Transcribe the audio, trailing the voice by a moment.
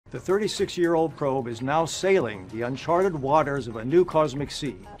The 36-year-old probe is now sailing the uncharted waters of a new cosmic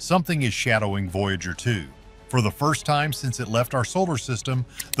sea. Something is shadowing Voyager 2. For the first time since it left our solar system,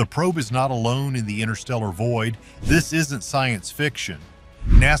 the probe is not alone in the interstellar void. This isn't science fiction.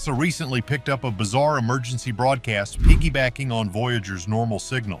 NASA recently picked up a bizarre emergency broadcast piggybacking on Voyager's normal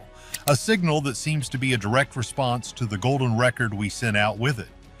signal, a signal that seems to be a direct response to the golden record we sent out with it.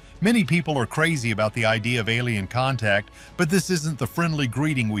 Many people are crazy about the idea of alien contact, but this isn't the friendly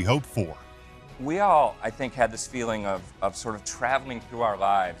greeting we hoped for. We all, I think, had this feeling of sort of traveling through our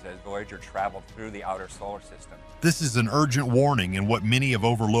lives as Voyager traveled through the outer solar system. This is an urgent warning, and what many have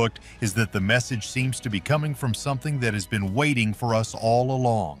overlooked is that the message seems to be coming from something that has been waiting for us all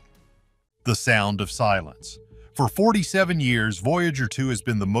along. The sound of silence. For 47 years, Voyager 2 has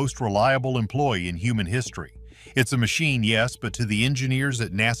been the most reliable employee in human history. It's a machine, yes, but to the engineers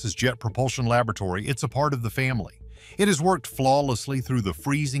at NASA's Jet Propulsion Laboratory, it's a part of the family. It has worked flawlessly through the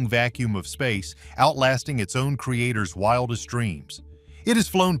freezing vacuum of space, outlasting its own creator's wildest dreams. It has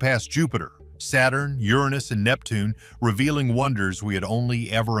flown past Jupiter, Saturn, Uranus, and Neptune, revealing wonders we had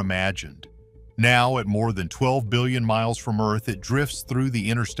only ever imagined. Now, at more than 12 billion miles from Earth, it drifts through the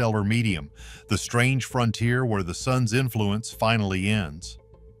interstellar medium, the strange frontier where the sun's influence finally ends.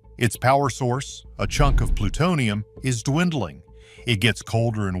 Its power source, a chunk of plutonium, is dwindling. It gets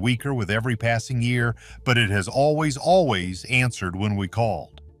colder and weaker with every passing year, but it has always answered when we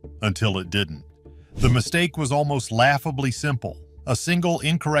called. Until it didn't. The mistake was almost laughably simple. A single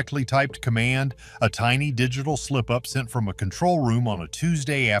incorrectly typed command, a tiny digital slip-up sent from a control room on a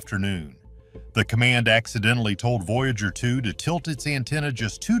Tuesday afternoon. The command accidentally told Voyager 2 to tilt its antenna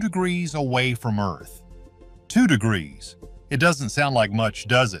just 2 degrees away from Earth. 2 degrees. It doesn't sound like much,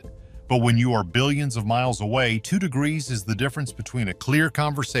 does it? But when you are billions of miles away, 2 degrees is the difference between a clear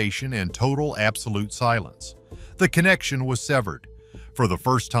conversation and total absolute silence. The connection was severed. For the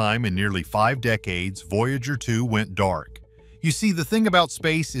first time in nearly 5 decades, Voyager 2 went dark. You see, the thing about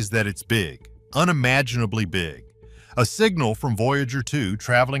space is that it's big, unimaginably big. A signal from Voyager 2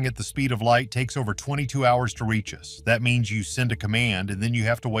 traveling at the speed of light takes over 22 hours to reach us. That means you send a command and then you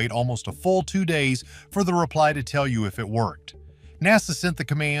have to wait almost a full 2 days for the reply to tell you if it worked. NASA sent the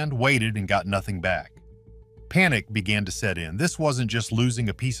command, waited, and got nothing back. Panic began to set in. This wasn't just losing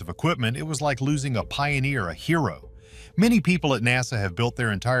a piece of equipment, it was like losing a pioneer, a hero. Many people at NASA have built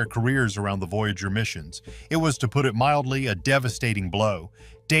their entire careers around the Voyager missions. It was, to put it mildly, a devastating blow.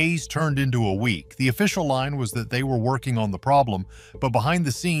 Days turned into a week. The official line was that they were working on the problem, but behind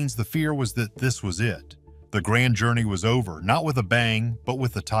the scenes, the fear was that this was it. The grand journey was over, not with a bang, but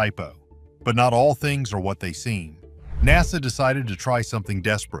with a typo. But not all things are what they seem. NASA decided to try something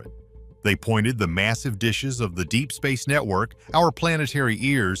desperate. They pointed the massive dishes of the Deep Space Network, our planetary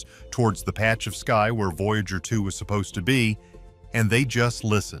ears, towards the patch of sky where Voyager 2 was supposed to be, and they just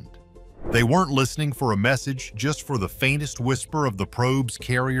listened. They weren't listening for a message, just for the faintest whisper of the probe's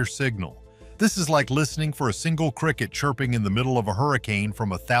carrier signal. This is like listening for a single cricket chirping in the middle of a hurricane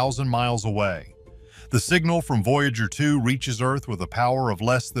from 1,000 miles away. The signal from Voyager 2 reaches Earth with a power of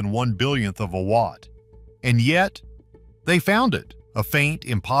less than 1/billionth of a watt. And yet, they found it. A faint,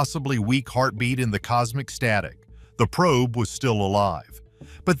 impossibly weak heartbeat in the cosmic static. The probe was still alive.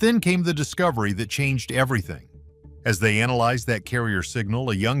 But then came the discovery that changed everything. As they analyzed that carrier signal,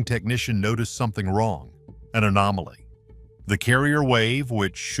 a young technician noticed something wrong, an anomaly. The carrier wave,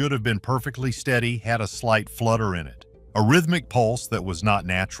 which should have been perfectly steady, had a slight flutter in it, a rhythmic pulse that was not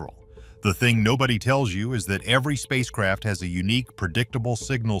natural. The thing nobody tells you is that every spacecraft has a unique, predictable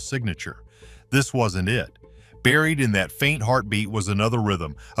signal signature. This wasn't it. Buried in that faint heartbeat was another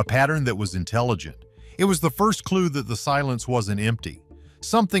rhythm, a pattern that was intelligent. It was the first clue that the silence wasn't empty.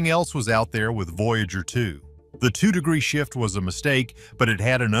 Something else was out there with Voyager 2. The 2-degree shift was a mistake, but it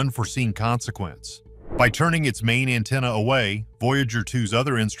had an unforeseen consequence. By turning its main antenna away, Voyager 2's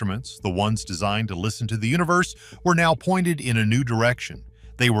other instruments, the ones designed to listen to the universe, were now pointed in a new direction.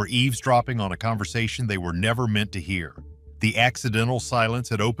 They were eavesdropping on a conversation they were never meant to hear. The accidental silence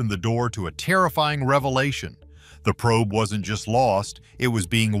had opened the door to a terrifying revelation. The probe wasn't just lost, it was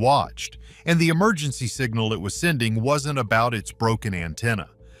being watched, and the emergency signal it was sending wasn't about its broken antenna.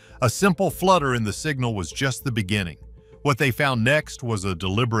 A simple flutter in the signal was just the beginning. What they found next was a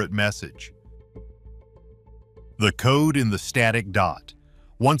deliberate message. The code in the static dot.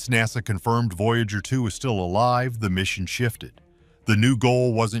 Once NASA confirmed Voyager 2 was still alive, the mission shifted. The new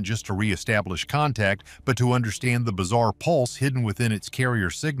goal wasn't just to re-establish contact, but to understand the bizarre pulse hidden within its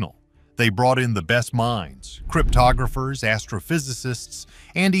carrier signal. They brought in the best minds, cryptographers, astrophysicists,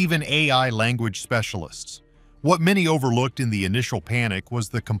 and even AI language specialists. What many overlooked in the initial panic was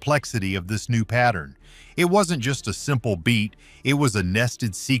the complexity of this new pattern. It wasn't just a simple beat, it was a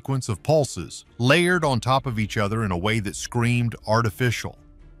nested sequence of pulses, layered on top of each other in a way that screamed artificial.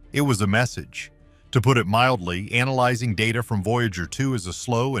 It was a message. To put it mildly, analyzing data from Voyager 2 is a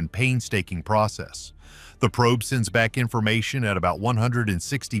slow and painstaking process. The probe sends back information at about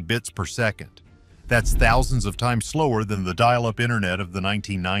 160 bits per second. That's thousands of times slower than the dial-up internet of the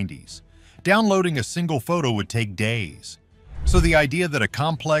 1990s. Downloading a single photo would take days. So the idea that a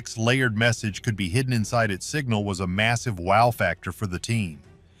complex, layered message could be hidden inside its signal was a massive wow factor for the team.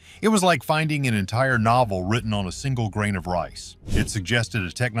 It was like finding an entire novel written on a single grain of rice. It suggested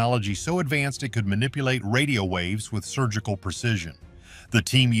a technology so advanced it could manipulate radio waves with surgical precision. The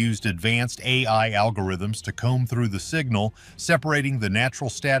team used advanced AI algorithms to comb through the signal, separating the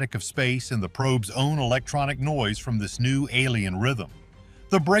natural static of space and the probe's own electronic noise from this new alien rhythm.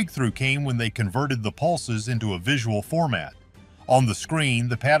 The breakthrough came when they converted the pulses into a visual format. On the screen,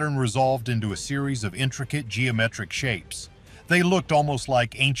 the pattern resolved into a series of intricate geometric shapes. They looked almost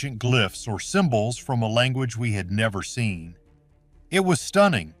like ancient glyphs or symbols from a language we had never seen. It was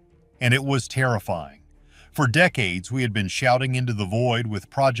stunning, and it was terrifying. For decades, we had been shouting into the void with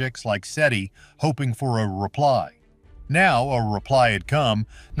projects like SETI, hoping for a reply. Now, a reply had come,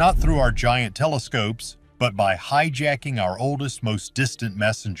 not through our giant telescopes, but by hijacking our oldest, most distant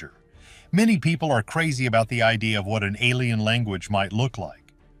messenger. Many people are crazy about the idea of what an alien language might look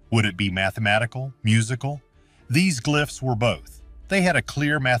like. Would it be mathematical, musical? These glyphs were both. They had a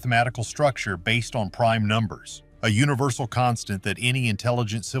clear mathematical structure based on prime numbers, a universal constant that any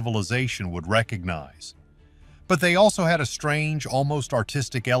intelligent civilization would recognize. But they also had a strange, almost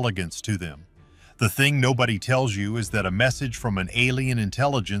artistic elegance to them. The thing nobody tells you is that a message from an alien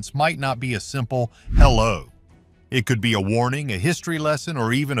intelligence might not be a simple hello. It could be a warning, a history lesson,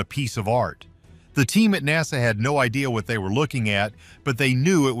 or even a piece of art. The team at NASA had no idea what they were looking at, but they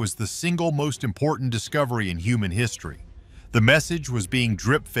knew it was the single most important discovery in human history. The message was being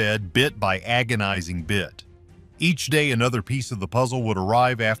drip-fed bit by agonizing bit. Each day another piece of the puzzle would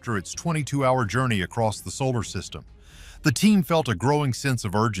arrive after its 22-hour journey across the solar system. The team felt a growing sense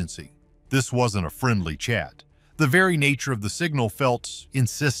of urgency. This wasn't a friendly chat. The very nature of the signal felt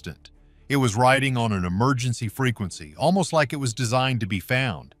insistent. It was riding on an emergency frequency, almost like it was designed to be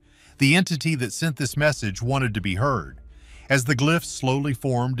found. The entity that sent this message wanted to be heard. As the glyphs slowly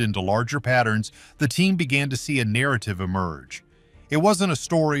formed into larger patterns, the team began to see a narrative emerge. It wasn't a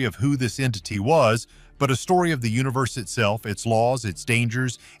story of who this entity was, but a story of the universe itself, its laws, its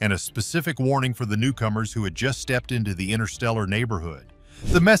dangers, and a specific warning for the newcomers who had just stepped into the interstellar neighborhood.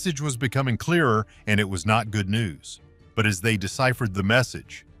 The message was becoming clearer, and it was not good news. But as they deciphered the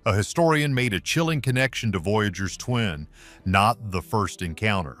message, a historian made a chilling connection to Voyager's twin, not the first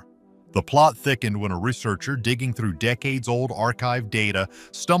encounter. The plot thickened when a researcher digging through decades-old archived data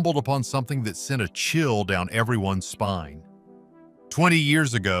stumbled upon something that sent a chill down everyone's spine. 20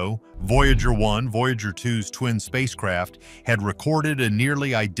 years ago, Voyager 1, Voyager 2's twin spacecraft, had recorded a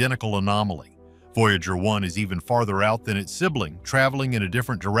nearly identical anomaly. Voyager 1 is even farther out than its sibling, traveling in a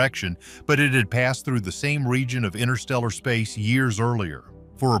different direction, but it had passed through the same region of interstellar space years earlier.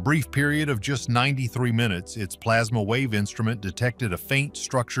 For a brief period of just 93 minutes, its plasma wave instrument detected a faint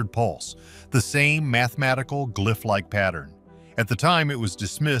structured pulse, the same mathematical glyph-like pattern. At the time, it was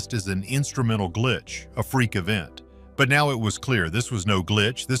dismissed as an instrumental glitch, a freak event. But now it was clear this was no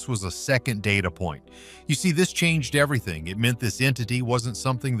glitch, this was a second data point. You see, this changed everything. It meant this entity wasn't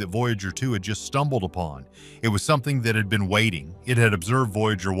something that Voyager 2 had just stumbled upon. It was something that had been waiting. It had observed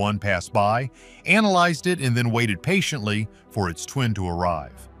Voyager 1 pass by, analyzed it, and then waited patiently for its twin to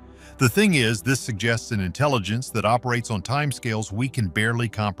arrive. The thing is, this suggests an intelligence that operates on timescales we can barely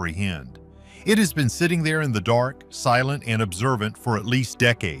comprehend. It has been sitting there in the dark, silent, and observant for at least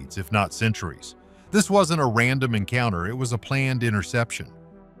decades, if not centuries. This wasn't a random encounter, it was a planned interception.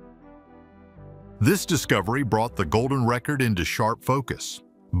 This discovery brought the golden record into sharp focus.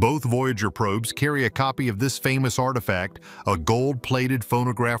 Both Voyager probes carry a copy of this famous artifact, a gold-plated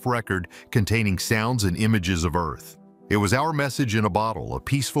phonograph record containing sounds and images of Earth. It was our message in a bottle, a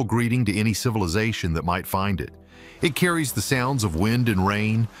peaceful greeting to any civilization that might find it. It carries the sounds of wind and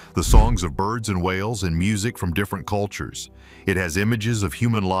rain, the songs of birds and whales, and music from different cultures. It has images of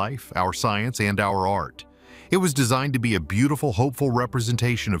human life, our science, and our art. It was designed to be a beautiful, hopeful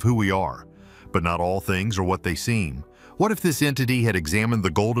representation of who we are. But not all things are what they seem. What if this entity had examined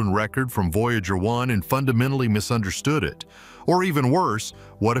the golden record from Voyager 1 and fundamentally misunderstood it? Or even worse,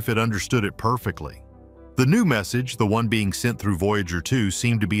 what if it understood it perfectly? The new message, the one being sent through Voyager 2,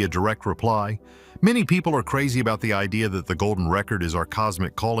 seemed to be a direct reply. Many people are crazy about the idea that the Golden Record is our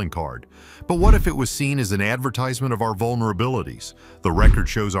cosmic calling card. But what if it was seen as an advertisement of our vulnerabilities? The record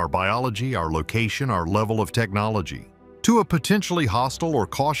shows our biology, our location, our level of technology. To a potentially hostile or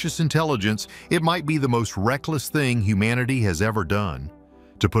cautious intelligence, it might be the most reckless thing humanity has ever done.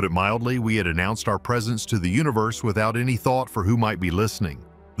 To put it mildly, we had announced our presence to the universe without any thought for who might be listening.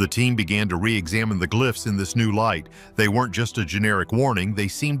 The team began to re-examine the glyphs in this new light. They weren't just a generic warning, they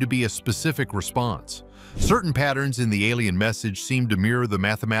seemed to be a specific response. Certain patterns in the alien message seemed to mirror the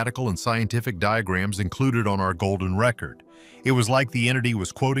mathematical and scientific diagrams included on our Golden Record. It was like the entity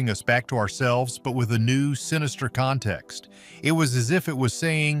was quoting us back to ourselves, but with a new, sinister context. It was as if it was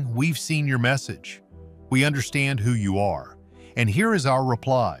saying, "We've seen your message. We understand who you are. And here is our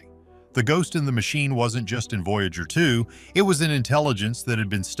reply." The ghost in the machine wasn't just in Voyager 2, it was an intelligence that had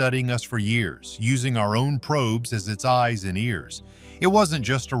been studying us for years, using our own probes as its eyes and ears. It wasn't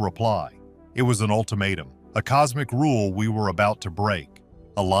just a reply, it was an ultimatum, a cosmic rule we were about to break,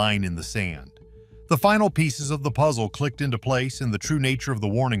 a line in the sand. The final pieces of the puzzle clicked into place and the true nature of the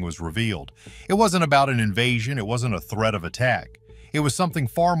warning was revealed. It wasn't about an invasion, it wasn't a threat of attack. It was something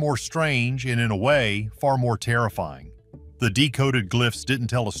far more strange and, in a way, far more terrifying. The decoded glyphs didn't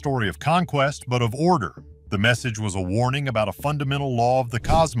tell a story of conquest, but of order. The message was a warning about a fundamental law of the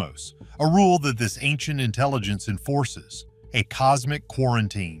cosmos, a rule that this ancient intelligence enforces, a cosmic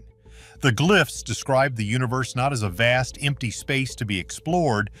quarantine. The glyphs described the universe not as a vast, empty space to be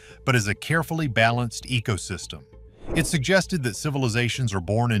explored, but as a carefully balanced ecosystem. It suggested that civilizations are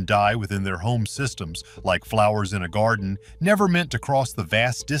born and die within their home systems, like flowers in a garden, never meant to cross the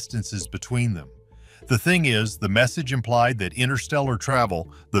vast distances between them. The thing is, the message implied that interstellar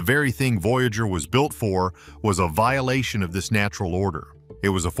travel, the very thing Voyager was built for, was a violation of this natural order. It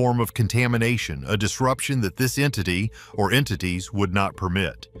was a form of contamination, a disruption that this entity, or entities, would not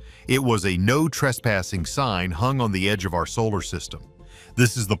permit. It was a no trespassing sign hung on the edge of our solar system.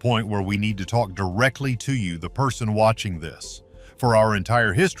 This is the point where we need to talk directly to you, the person watching this. For our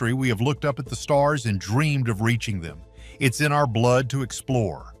entire history, we have looked up at the stars and dreamed of reaching them. It's in our blood to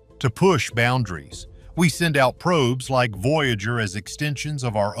explore, to push boundaries. We send out probes like Voyager as extensions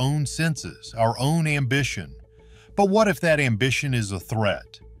of our own senses, our own ambition. But what if that ambition is a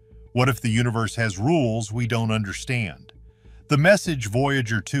threat? What if the universe has rules we don't understand? The message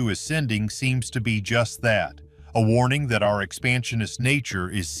Voyager 2 is sending seems to be just that, a warning that our expansionist nature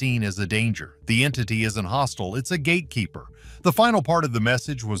is seen as a danger. The entity isn't hostile, it's a gatekeeper. The final part of the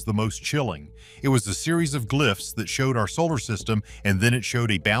message was the most chilling. It was a series of glyphs that showed our solar system, and then it showed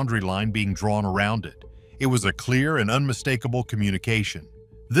a boundary line being drawn around it. It was a clear and unmistakable communication.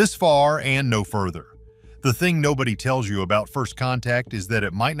 This far and no further. The thing nobody tells you about first contact is that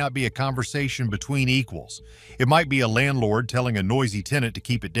it might not be a conversation between equals. It might be a landlord telling a noisy tenant to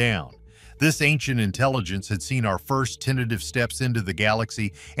keep it down. This ancient intelligence had seen our first tentative steps into the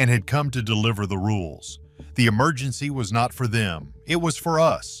galaxy and had come to deliver the rules. The emergency was not for them, it was for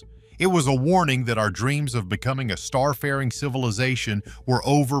us. It was a warning that our dreams of becoming a starfaring civilization were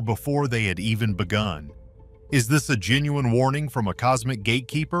over before they had even begun. Is this a genuine warning from a cosmic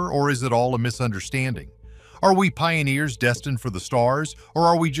gatekeeper, or is it all a misunderstanding? Are we pioneers destined for the stars, or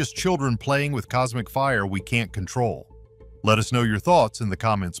are we just children playing with cosmic fire we can't control? Let us know your thoughts in the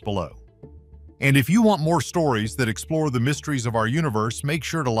comments below. And if you want more stories that explore the mysteries of our universe, make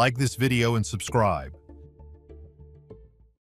sure to like this video and subscribe.